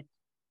train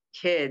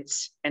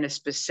kids in a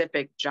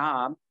specific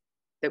job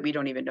that we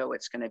don't even know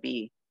what's going to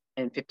be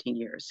in 15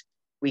 years.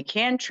 We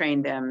can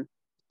train them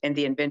in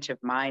the inventive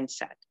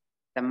mindset,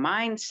 the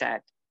mindset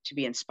to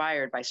be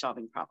inspired by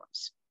solving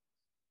problems.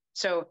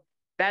 So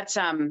that's,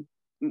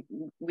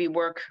 we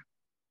work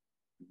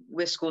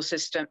with school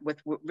system,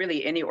 with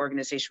really any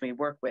organization we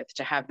work with,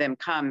 to have them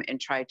come and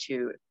try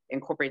to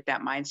incorporate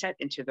that mindset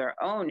into their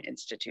own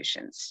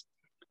institutions.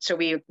 So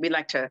we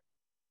like to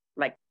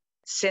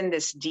send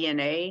this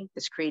DNA,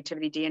 this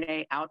creativity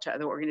DNA, out to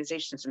other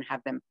organizations and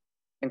have them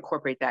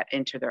incorporate that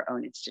into their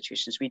own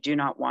institutions. We do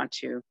not want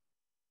to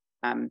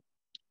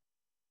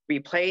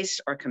replace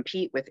or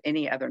compete with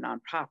any other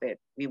nonprofit.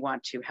 We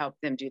want to help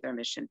them do their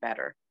mission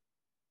better.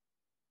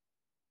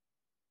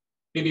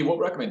 Phoebe, what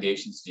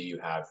recommendations do you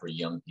have for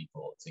young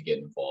people to get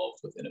involved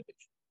with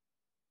innovation?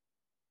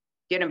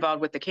 Get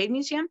involved with the Cade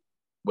Museum?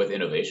 With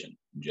innovation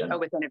in general. Oh,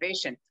 with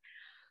innovation.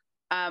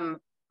 Have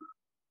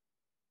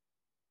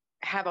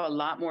a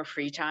lot more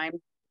free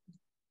time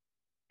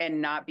and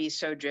not be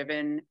so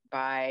driven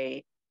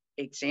by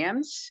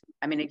exams.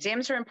 I mean,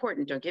 exams are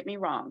important, don't get me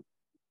wrong.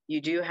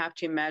 You do have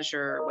to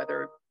measure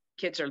whether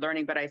kids are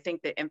learning, but I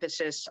think the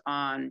emphasis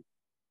on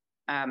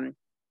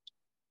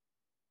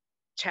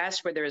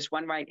tests where there is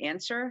one right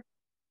answer,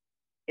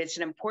 it's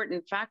an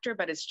important factor,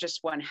 but it's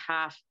just one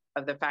half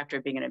of the factor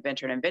of being an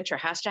inventor. An inventor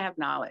has to have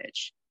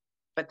knowledge,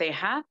 but they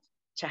have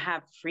to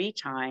have free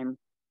time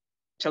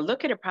to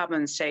look at a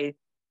problem and say,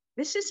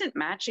 this isn't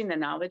matching the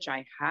knowledge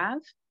I have.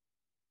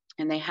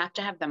 And they have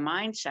to have the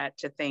mindset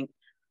to think,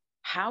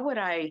 how could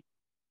I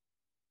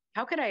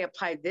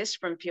apply this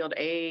from field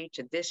A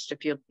to this to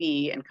field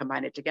B and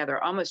combine it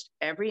together? Almost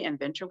every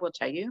inventor will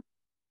tell you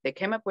they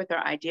came up with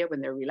their idea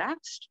when they're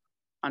relaxed,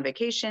 on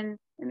vacation,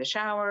 in the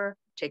shower,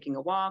 taking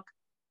a walk.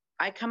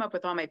 I come up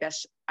with all my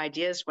best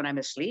ideas when I'm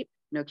asleep.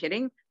 No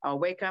kidding. I'll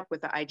wake up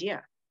with the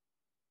idea.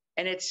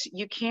 And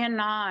you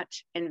cannot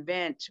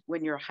invent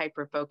when you're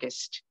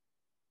hyper-focused.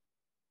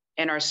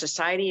 And our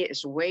society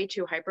is way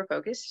too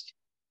hyper-focused,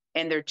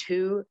 and they're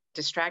too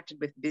distracted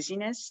with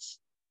busyness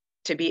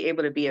to be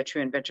able to be a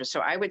true inventor. So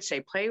I would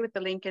say play with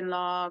the Lincoln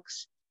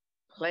Logs,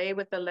 play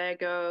with the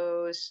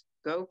Legos,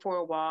 go for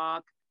a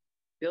walk,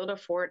 build a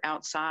fort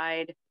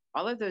outside.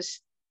 All of those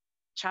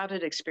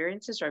childhood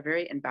experiences are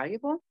very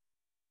invaluable,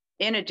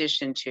 in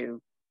addition to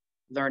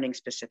learning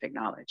specific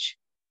knowledge.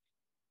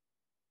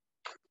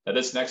 Now,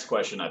 this next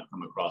question I've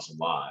come across a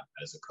lot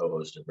as a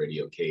co-host of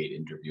Radio Cade,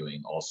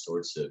 interviewing all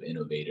sorts of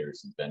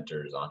innovators,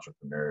 inventors,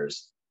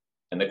 entrepreneurs.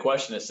 And the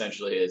question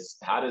essentially is,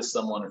 how does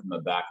someone from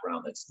a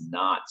background that's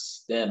not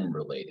STEM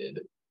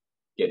related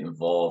get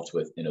involved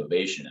with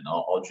innovation? And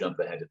I'll jump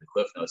ahead to the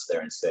cliff notes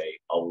there and say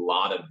a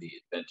lot of the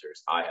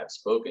inventors I have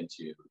spoken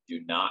to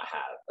do not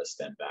have a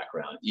STEM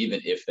background,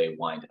 even if they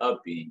wind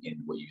up being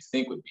in what you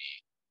think would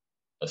be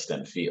a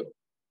STEM field.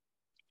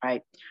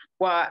 Right.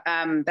 Well,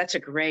 that's a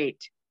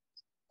great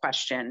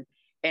question.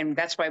 And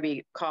that's why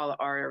we call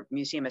our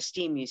museum a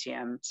STEAM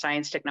museum: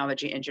 science,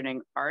 technology,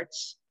 engineering,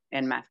 arts,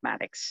 and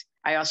mathematics.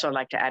 I also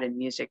like to add in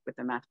music with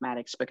the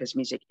mathematics, because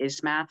music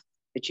is math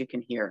that you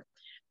can hear.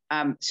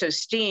 So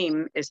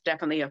STEAM is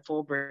definitely a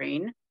full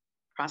brain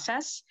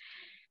process.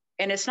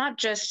 And it's not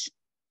just,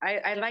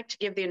 I like to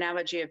give the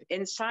analogy of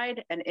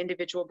inside an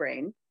individual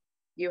brain,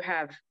 you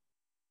have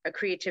a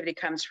creativity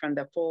comes from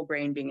the full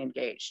brain being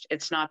engaged.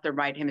 It's not the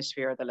right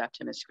hemisphere or the left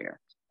hemisphere.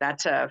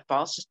 That's a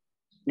false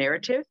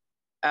narrative,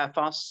 a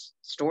false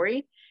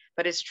story,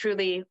 but it's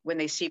truly when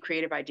they see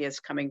creative ideas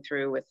coming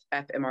through with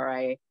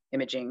fMRI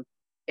imaging,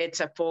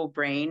 it's a full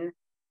brain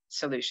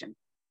solution.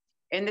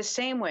 In the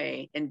same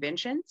way,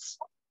 inventions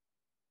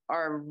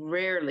are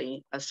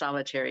rarely a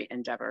solitary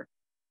endeavor.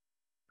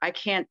 I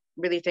can't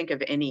really think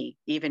of any.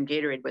 Even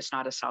Gatorade was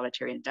not a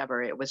solitary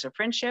endeavor. It was a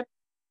friendship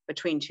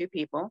between two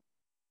people,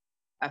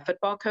 a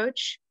football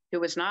coach who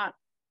was not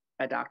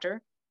a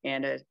doctor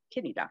and a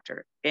kidney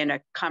doctor, in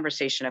a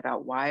conversation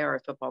about why are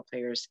football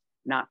players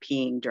not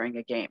peeing during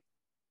a game.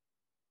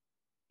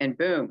 And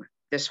boom,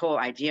 this whole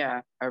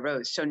idea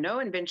arose. So no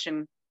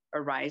invention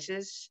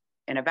arises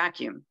in a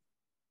vacuum,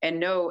 and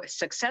no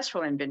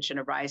successful invention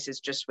arises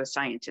just with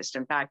scientists.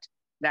 In fact,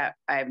 that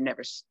I've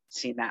never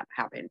seen that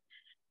happen.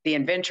 The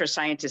inventor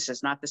scientist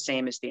is not the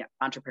same as the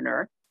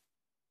entrepreneur.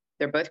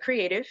 They're both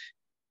creative,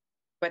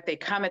 but they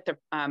come at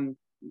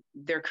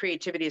their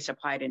creativity is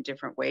applied in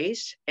different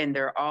ways, and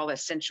they're all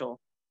essential.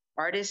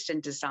 Artists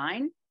and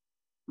design,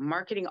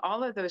 marketing,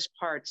 all of those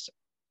parts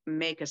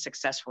make a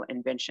successful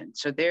invention.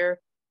 So there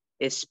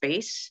is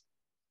space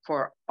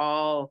for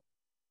all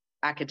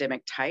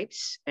academic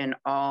types and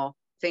all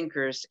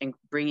thinkers in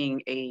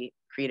bringing a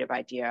creative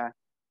idea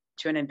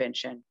to an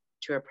invention,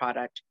 to a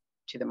product,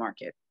 to the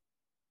market.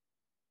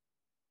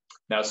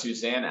 Now,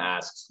 Suzanne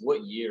asks,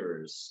 what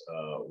years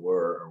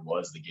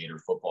was the Gator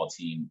football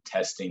team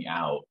testing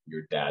out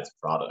your dad's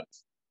product?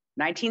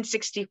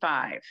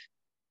 1965.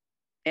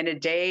 In a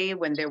day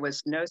when there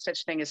was no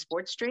such thing as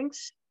sports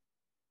drinks,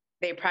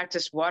 they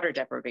practiced water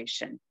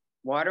deprivation.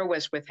 Water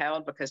was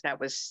withheld because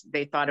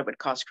they thought it would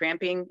cause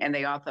cramping, and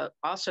they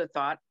also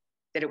thought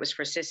that it was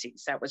for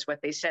sissies. That was what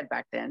they said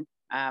back then,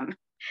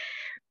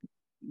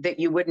 that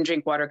you wouldn't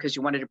drink water because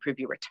you wanted to prove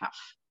you were tough.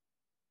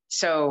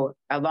 So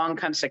along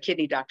comes a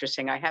kidney doctor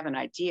saying, I have an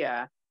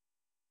idea.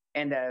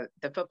 And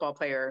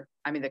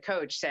the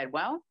coach said,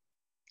 well,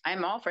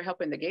 I'm all for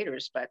helping the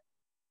Gators, but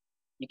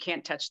you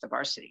can't touch the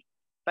varsity.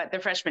 But the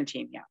freshman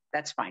team, yeah,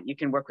 that's fine. You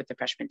can work with the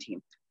freshman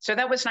team. So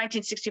that was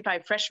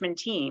 1965 freshman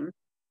team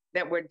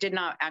that did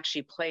not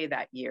actually play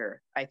that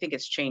year. I think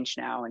it's changed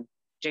now. And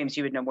James,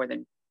 you would know more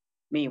than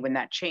me when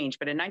that changed.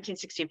 But in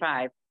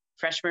 1965,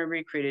 freshmen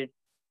recruited,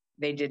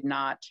 they did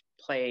not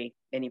play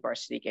any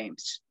varsity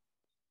games.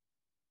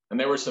 And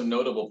there were some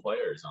notable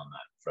players on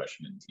that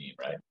freshman team,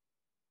 right?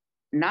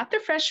 Not the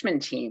freshman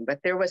team, but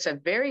there was a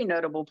very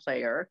notable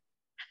player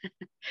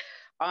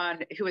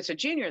who was a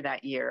junior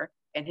that year,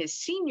 and his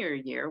senior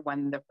year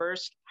won the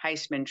first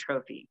Heisman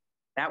Trophy.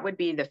 That would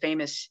be the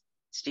famous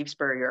Steve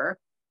Spurrier.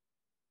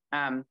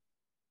 And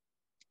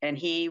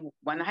he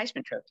won the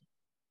Heisman Trophy.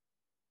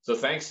 So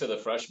thanks to the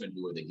freshmen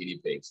who were the guinea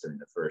pigs during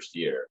the first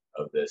year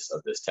of this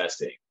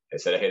testing, they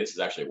said, hey, this is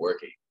actually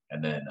working.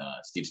 And then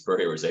Steve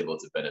Spurrier was able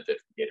to benefit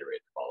from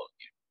Gatorade the following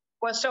year.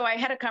 Well, so I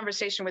had a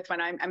conversation with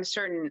one. I'm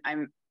certain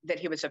that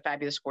he was a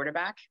fabulous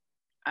quarterback,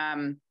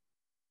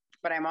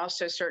 but I'm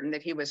also certain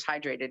that he was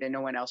hydrated and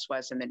no one else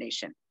was in the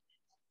nation.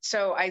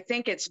 So I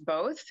think it's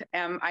both.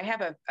 I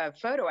have a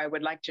photo I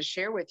would like to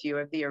share with you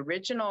of the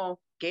original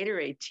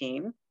Gatorade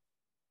team.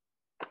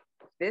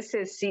 This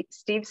is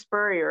Steve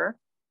Spurrier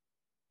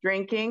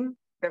drinking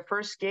the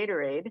first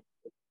Gatorade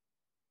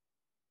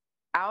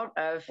out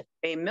of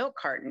a milk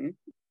carton.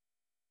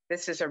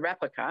 This is a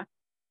replica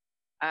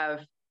of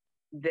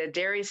the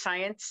dairy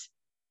science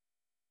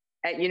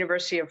at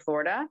University of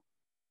Florida.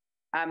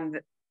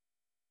 The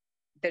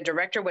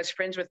director was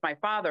friends with my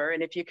father.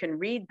 And if you can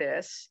read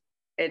this,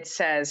 it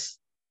says,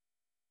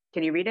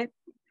 can you read it?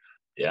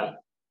 Yeah.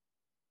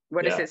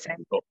 What does it say?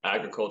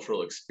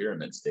 Agricultural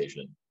Experiment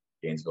Station,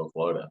 Gainesville,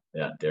 Florida.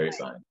 Yeah, dairy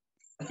science.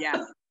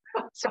 Yeah.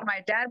 So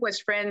my dad was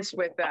friends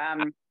with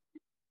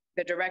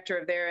the director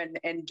of there,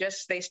 and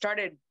just they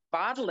started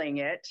bottling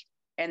it.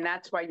 And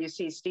that's why you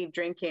see Steve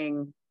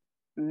drinking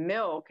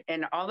milk.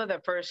 And all of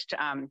the first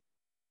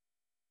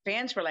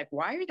fans were like,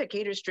 why are the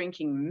Gators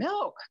drinking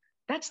milk?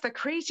 That's the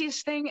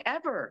craziest thing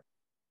ever.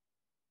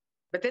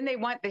 But then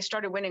they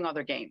started winning all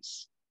their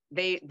games.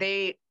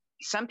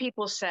 Some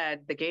people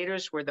said the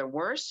Gators were the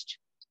worst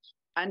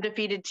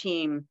undefeated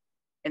team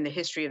in the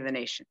history of the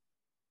nation.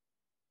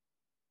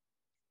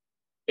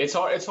 It's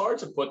hard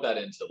to put that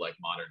into like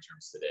modern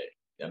terms today.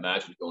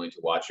 Imagine going to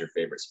watch your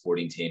favorite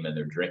sporting team and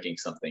they're drinking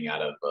something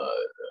out of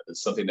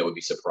something that would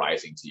be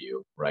surprising to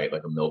you, right?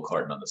 Like a milk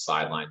carton on the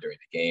sideline during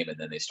the game, and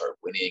then they start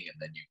winning,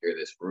 and then you hear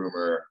this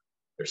rumor,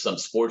 there's some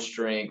sports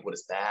drink. What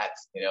is that?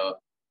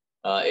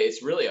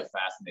 It's really a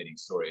fascinating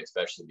story,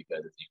 especially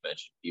because, as you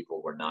mentioned,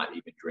 people were not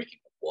even drinking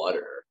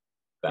water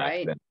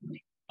back then.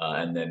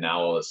 And then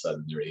now all of a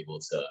sudden they're able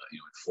to, in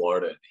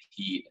Florida, and the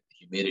heat and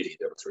the humidity,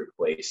 they're able to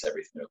replace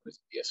everything that was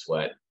via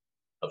sweat.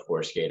 Of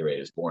course,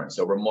 Gatorade is born.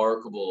 So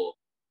remarkable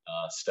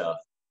stuff.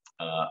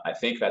 I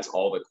think that's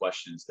all the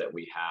questions that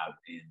we have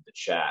in the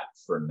chat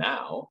for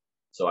now.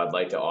 So I'd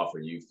like to offer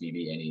you,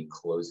 Phoebe, any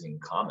closing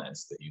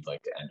comments that you'd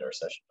like to end our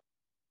session with.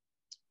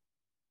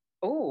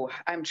 Oh,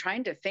 I'm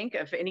trying to think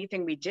of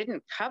anything we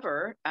didn't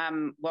cover.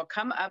 Well,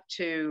 come up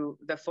to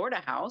the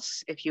Florida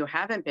House if you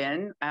haven't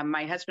been.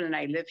 My husband and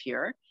I live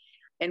here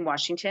in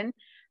Washington.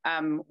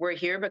 We're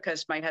here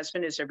because my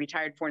husband is a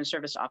retired Foreign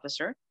Service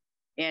officer,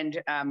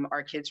 and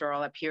our kids are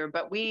all up here.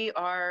 But we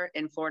are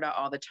in Florida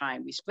all the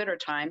time. We split our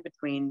time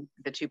between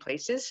the two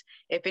places.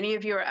 If any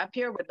of you are up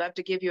here, would love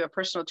to give you a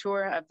personal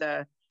tour of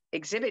the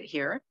exhibit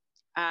here.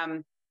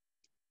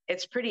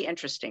 It's pretty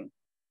interesting.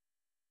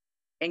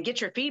 And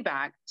get your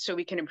feedback so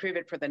we can improve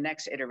it for the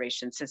next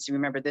iteration, since you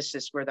remember this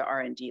is where the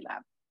R&D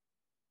lab.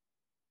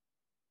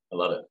 I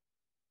love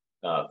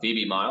it.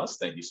 Phoebe Miles,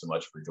 thank you so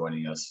much for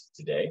joining us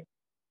today,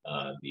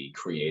 the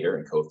creator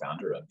and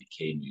co-founder of the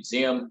Cade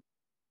Museum.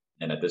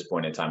 And at this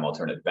point in time, I'll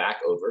turn it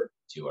back over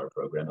to our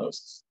program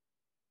hosts.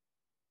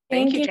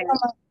 Thank you, so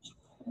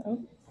much.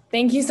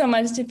 Thank you so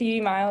much to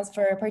Phoebe Miles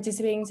for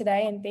participating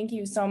today. And thank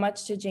you so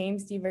much to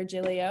James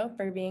DiVirgilio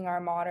for being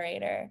our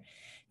moderator.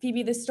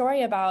 Phoebe, the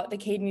story about the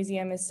Cade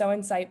Museum is so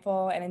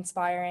insightful and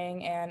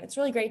inspiring, and it's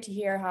really great to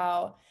hear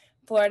how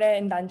Florida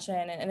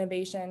invention and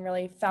innovation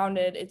really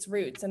founded its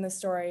roots in the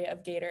story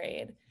of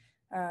Gatorade.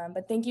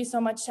 But thank you so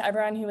much to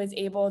everyone who was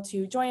able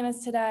to join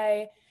us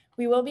today.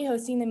 We will be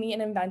hosting the Meet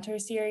an Inventor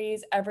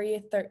series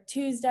every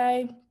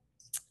Tuesday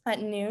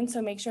at noon,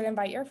 so make sure to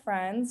invite your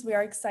friends. We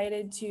are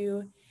excited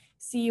to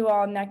see you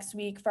all next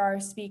week for our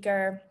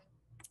speaker,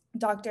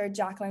 Dr.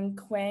 Jacqueline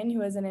Quinn,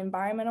 who is an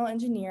environmental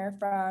engineer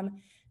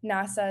from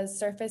NASA's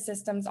Surface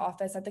Systems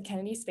Office at the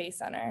Kennedy Space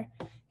Center.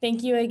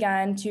 Thank you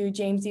again to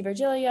James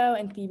DiVirgilio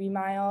and Phoebe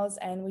Miles,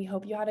 and we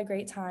hope you had a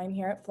great time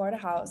here at Florida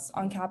House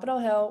on Capitol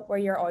Hill, where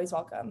you're always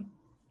welcome.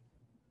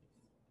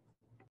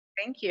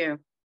 Thank you.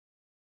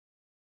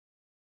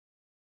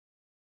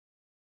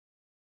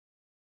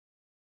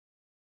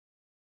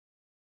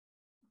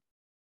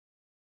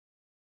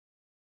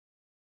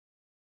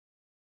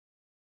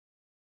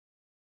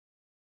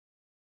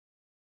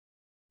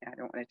 I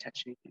don't want to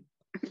touch anything.